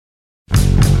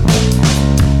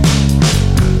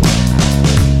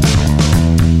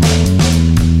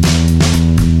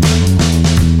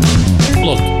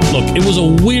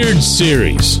weird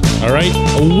series, all right?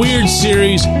 A weird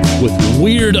series with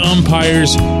weird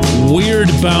umpires, weird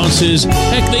bounces.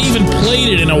 Heck, they even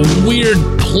played it in a weird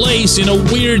place, in a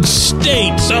weird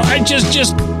state. So I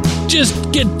just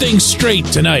get things straight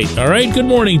tonight, all right? Good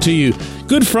morning to you.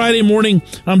 Good Friday morning.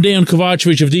 I'm Dan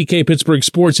Kovacevic of DK Pittsburgh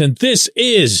Sports, and this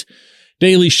is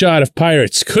Daily Shot of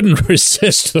Pirates. Couldn't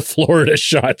resist the Florida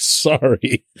shot.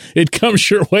 Sorry. It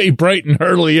comes your way bright and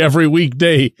early every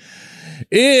weekday.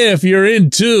 If you're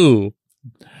into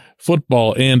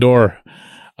football and or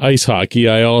ice hockey,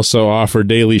 I also offer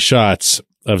daily shots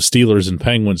of Steelers and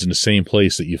Penguins in the same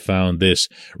place that you found this.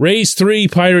 Rays 3,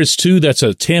 Pirates 2. That's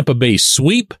a Tampa Bay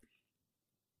sweep.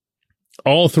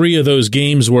 All three of those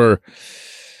games were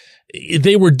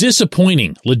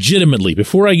disappointing, legitimately.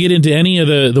 Before I get into any of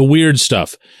the weird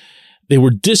stuff, they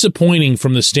were disappointing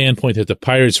from the standpoint that the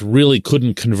Pirates really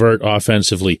couldn't convert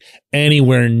offensively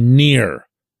anywhere near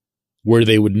where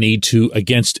they would need to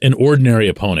against an ordinary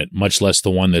opponent, much less the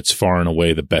one that's far and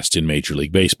away the best in Major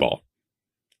League Baseball.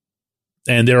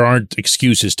 And there aren't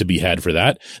excuses to be had for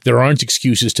that. There aren't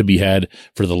excuses to be had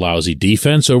for the lousy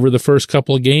defense over the first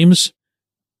couple of games.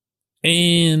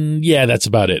 And yeah, that's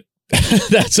about it.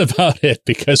 That's about it,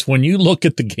 because when you look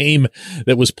at the game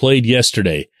that was played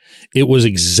yesterday, it was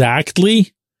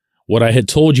exactly what I had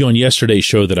told you on yesterday's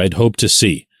show that I'd hoped to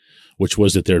see, which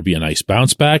was that there'd be a nice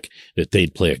bounce back, that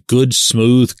they'd play a good,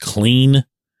 smooth, clean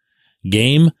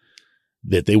game,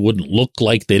 that they wouldn't look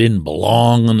like they didn't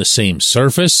belong on the same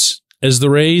surface as the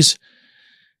Rays.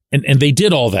 And they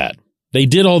did all that. They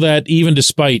did all that even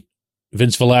despite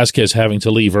Vince Velasquez having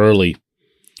to leave early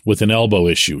with an elbow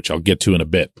issue, which I'll get to in a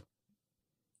bit.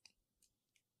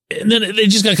 And then they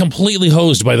just got completely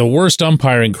hosed by the worst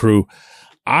umpiring crew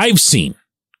I've seen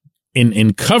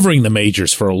in covering the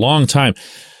majors for a long time,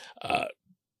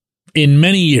 in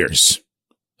many years.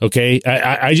 Okay,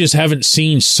 I just haven't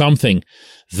seen something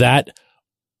that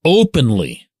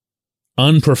openly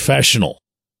unprofessional,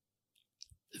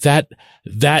 that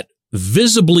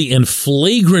visibly and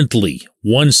flagrantly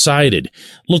one-sided.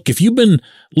 Look, if you've been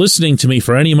listening to me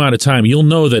for any amount of time, you'll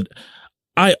know that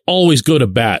I always go to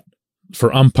bat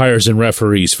for umpires and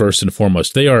referees first and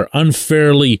foremost. They are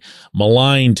unfairly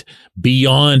maligned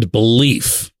beyond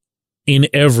belief in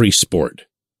every sport.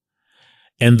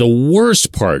 And the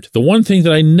worst part, the one thing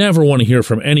that I never want to hear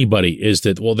from anybody is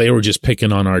that, well, they were just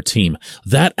picking on our team.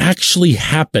 That actually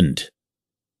happened.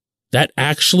 That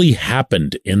actually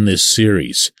happened in this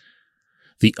series.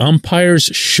 The umpires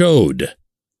showed,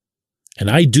 and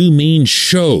I do mean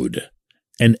showed,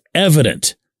 an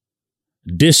evident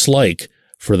dislike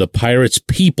for the Pirates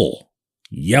people,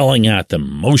 yelling at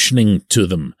them, motioning to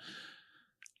them.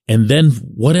 And then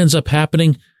what ends up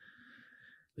happening?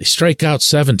 They strike out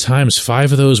 7 times.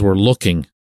 5 of those were looking,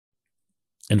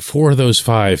 and 4 of those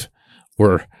 5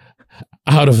 were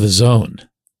out of the zone.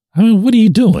 I mean, what are you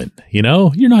doing? You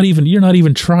know, you're not even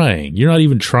trying. You're not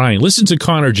even trying. Listen to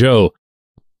Connor Joe,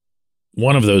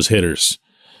 one of those hitters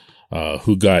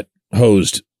who got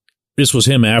hosed. This was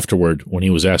him afterward when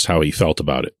he was asked how he felt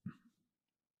about it.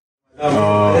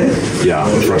 Yeah,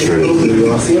 I'm frustrated. Like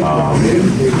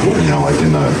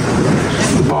in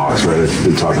the box, right? I've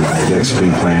been talking about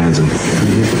executing plans, and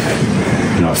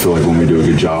I feel like when we do a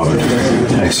good job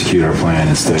and execute our plan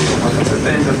and stay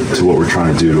to what we're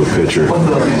trying to do to a pitcher,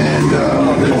 and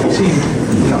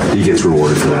he gets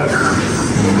rewarded for that.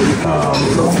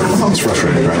 It's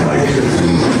frustrating, right? Like,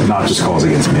 and not just calls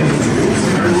against me,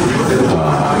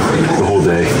 the whole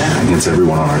day against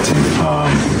everyone on our team.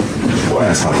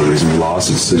 That's not the reason we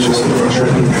lost. It's just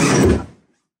frustrating.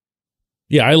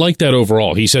 Yeah, I like that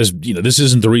overall. He says, this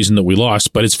isn't the reason that we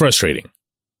lost, but it's frustrating.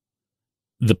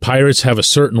 The Pirates have a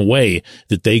certain way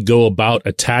that they go about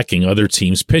attacking other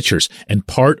teams' pitchers, and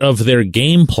part of their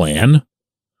game plan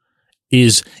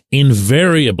is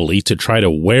invariably to try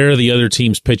to wear the other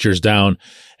team's pitchers down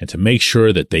and to make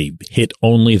sure that they hit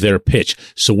only their pitch.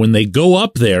 So when they go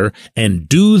up there and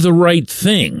do the right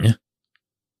thing,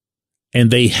 and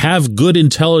they have good,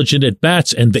 intelligent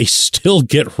at-bats, and they still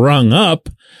get rung up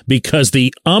because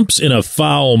the ump's in a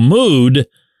foul mood,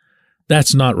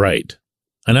 that's not right.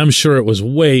 And I'm sure it was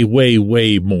way, way,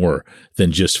 way more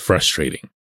than just frustrating.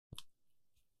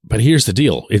 But here's the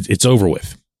deal. It's over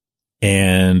with.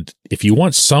 And if you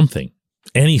want something,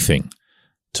 anything,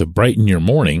 to brighten your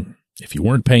morning, if you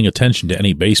weren't paying attention to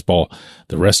any baseball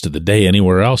the rest of the day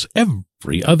anywhere else,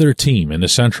 every other team in the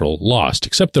Central lost,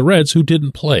 except the Reds, who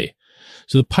didn't play.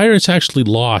 So the Pirates actually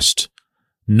lost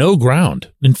no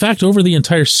ground. In fact, over the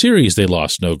entire series, they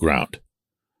lost no ground.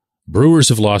 Brewers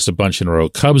have lost a bunch in a row.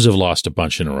 Cubs have lost a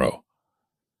bunch in a row.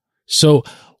 So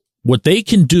what they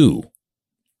can do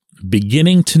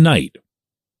beginning tonight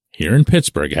here in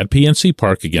Pittsburgh at PNC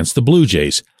Park against the Blue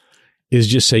Jays is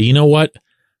just say, you know what?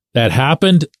 That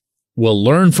happened. We'll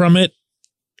learn from it.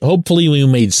 Hopefully we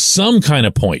made some kind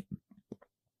of point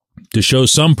to show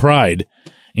some pride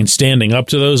in standing up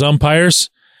to those umpires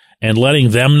and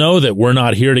letting them know that we're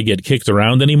not here to get kicked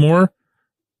around anymore.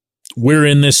 We're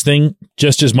in this thing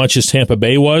just as much as Tampa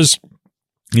Bay was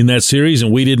in that series,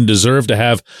 and we didn't deserve to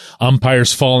have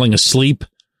umpires falling asleep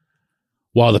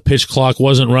while the pitch clock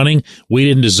wasn't running. We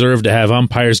didn't deserve to have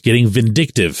umpires getting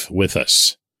vindictive with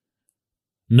us.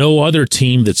 No other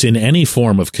team that's in any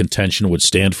form of contention would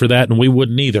stand for that, and we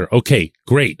wouldn't either. Okay,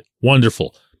 great,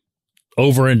 wonderful,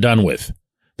 over and done with.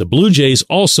 The Blue Jays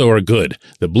also are good.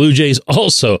 The Blue Jays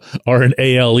also are an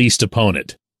AL East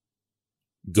opponent.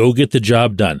 Go get the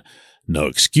job done. No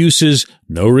excuses,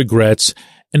 no regrets.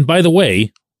 And by the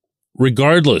way,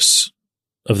 regardless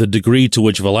of the degree to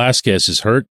which Velasquez is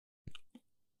hurt,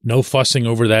 no fussing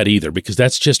over that either, because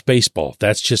that's just baseball.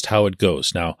 That's just how it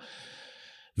goes. Now,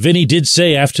 Vinny did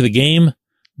say after the game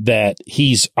that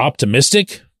he's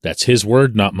optimistic. That's his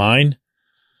word, not mine.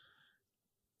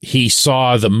 He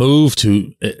saw the move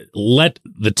to let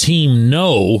the team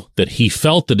know that he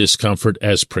felt the discomfort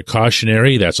as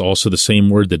precautionary. That's also the same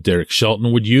word that Derek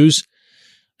Shelton would use.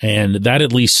 And that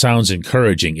at least sounds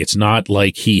encouraging. It's not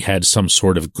like he had some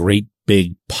sort of great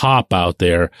big pop out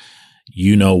there.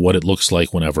 You know what it looks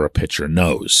like whenever a pitcher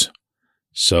knows.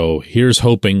 So here's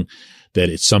hoping that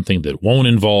it's something that won't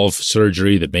involve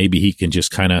surgery, that maybe he can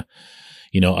just kind of,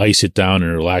 ice it down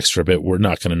and relax for a bit. We're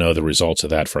not going to know the results of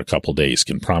that for a couple days,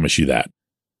 can promise you that.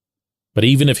 But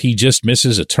even if he just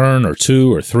misses a turn or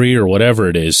two or three or whatever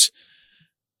it is,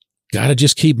 got to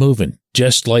just keep moving,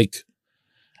 just like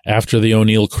after the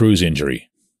O'Neal Cruz injury.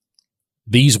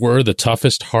 These were the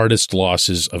toughest, hardest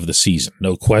losses of the season,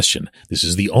 no question. This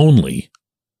is the only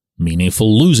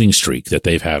meaningful losing streak that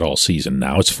they've had all season.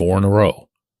 Now it's 4 in a row.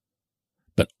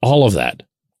 But all of that,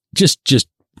 just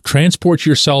transport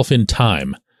yourself in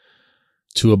time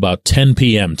to about 10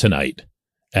 p.m. tonight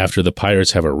after the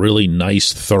Pirates have a really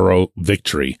nice, thorough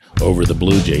victory over the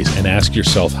Blue Jays, and ask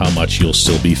yourself how much you'll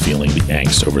still be feeling the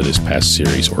angst over this past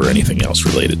series or anything else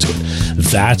related to it.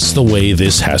 That's the way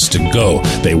this has to go.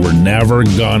 They were never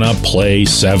gonna play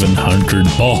 700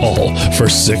 ball for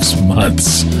 6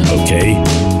 months, okay?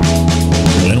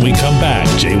 When we come back,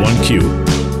 J1Q.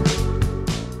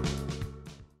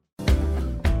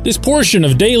 This portion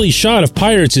of Daily Shot of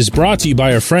Pirates is brought to you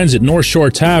by our friends at North Shore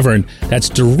Tavern. That's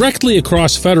directly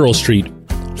across Federal Street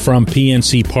from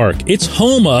PNC Park. It's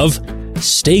home of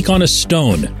Steak on a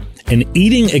Stone, an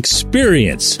eating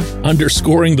experience,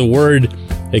 underscoring the word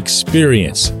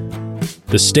experience.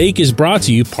 The steak is brought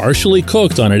to you partially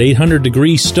cooked on an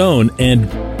 800-degree stone, and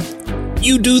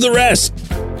you do the rest.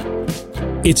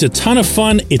 It's a ton of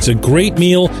fun, it's a great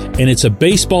meal, and it's a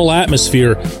baseball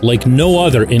atmosphere like no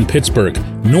other in Pittsburgh.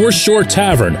 North Shore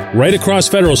Tavern, right across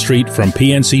Federal Street from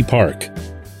PNC Park.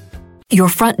 Your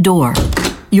front door,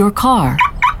 your car,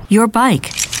 your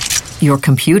bike, your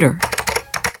computer,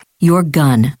 your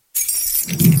gun.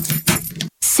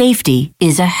 Safety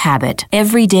is a habit.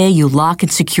 Every day you lock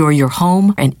and secure your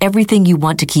home and everything you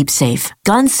want to keep safe.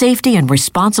 Gun safety and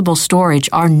responsible storage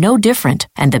are no different,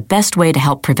 and the best way to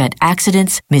help prevent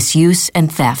accidents, misuse,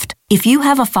 and theft. If you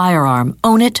have a firearm,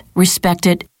 own it, respect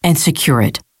it, and secure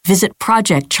it. Visit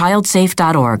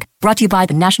ProjectChildSafe.org. Brought to you by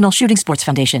the National Shooting Sports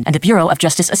Foundation and the Bureau of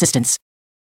Justice Assistance.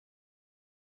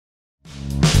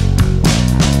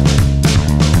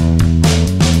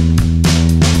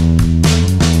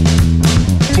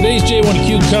 Today's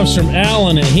J1Q comes from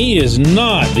Alan, and he is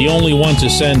not the only one to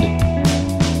send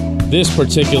this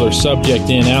particular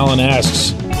subject in. Alan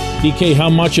asks, DK,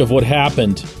 how much of what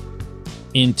happened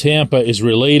in Tampa is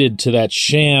related to that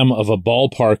sham of a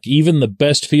ballpark? Even the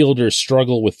best fielders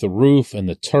struggle with the roof and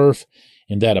the turf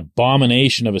in that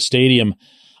abomination of a stadium.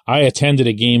 I attended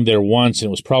a game there once, and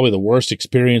it was probably the worst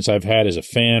experience I've had as a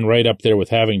fan, right up there with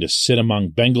having to sit among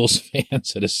Bengals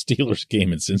fans at a Steelers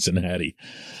game in Cincinnati.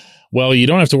 Well, you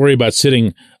don't have to worry about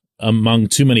sitting among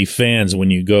too many fans when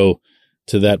you go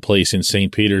to that place in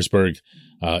St. Petersburg.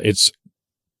 It's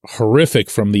horrific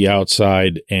from the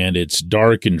outside, and it's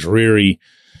dark and dreary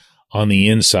on the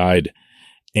inside.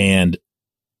 And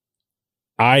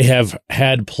I have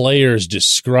had players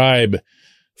describe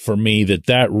for me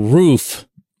that roof,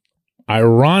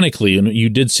 ironically, and you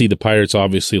did see the Pirates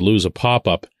obviously lose a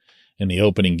pop-up in the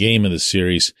opening game of the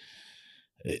series,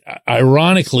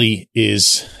 ironically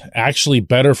is actually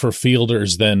better for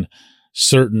fielders than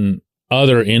certain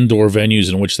other indoor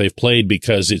venues in which they've played,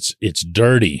 because it's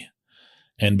dirty.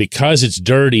 And because it's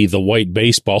dirty, the white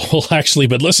baseball will actually,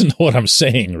 but listen to what I'm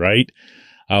saying, right?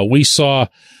 We saw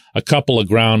a couple of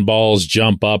ground balls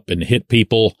jump up and hit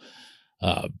people.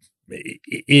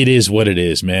 It is what it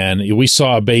is, man. We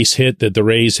saw a base hit that the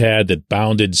Rays had that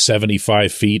bounded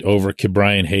 75 feet over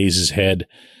Brian Hayes' head.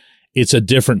 It's a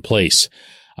different place.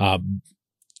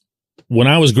 When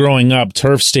I was growing up,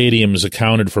 turf stadiums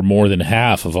accounted for more than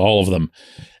half of all of them.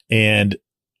 And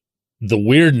the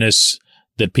weirdness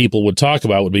that people would talk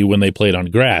about would be when they played on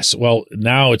grass. Well,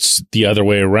 now it's the other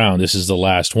way around. This is the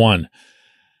last one.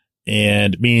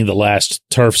 And meaning the last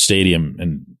turf stadium.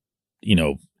 And, you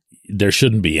know, there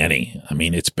shouldn't be any. I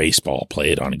mean, it's baseball.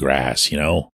 Play it on grass, you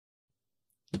know.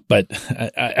 But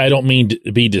I don't mean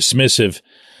to be dismissive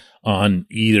on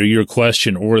either your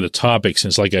question or the topic,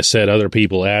 since, like I said, other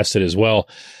people asked it as well.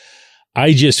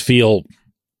 I just feel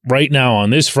right now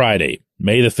on this Friday,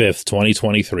 May the 5th,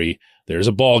 2023, there's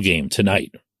a ball game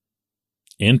tonight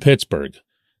in Pittsburgh,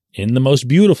 in the most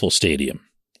beautiful stadium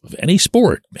of any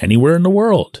sport anywhere in the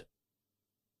world,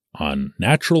 on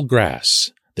natural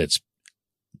grass that's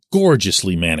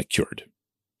gorgeously manicured.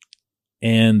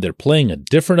 And they're playing a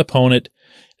different opponent,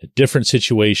 a different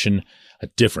situation, a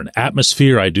different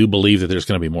atmosphere. I do believe that there's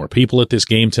going to be more people at this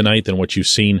game tonight than what you've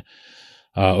seen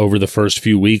over the first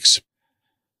few weeks.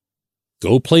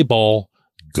 Go play ball.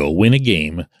 Go win a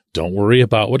game. Don't worry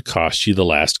about what cost you the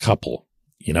last couple.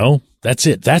 You know, that's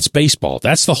it. That's baseball.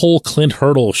 That's the whole Clint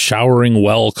Hurdle showering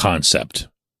well concept.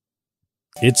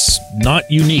 It's not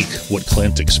unique what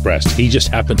Clint expressed. He just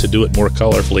happened to do it more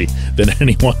colorfully than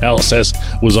anyone else, as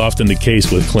was often the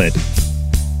case with Clint.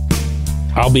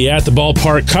 I'll be at the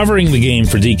ballpark covering the game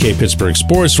for DK Pittsburgh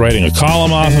Sports, writing a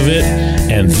column off of it,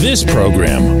 and this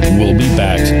program will be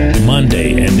back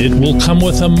Monday, and it will come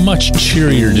with a much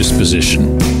cheerier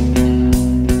disposition.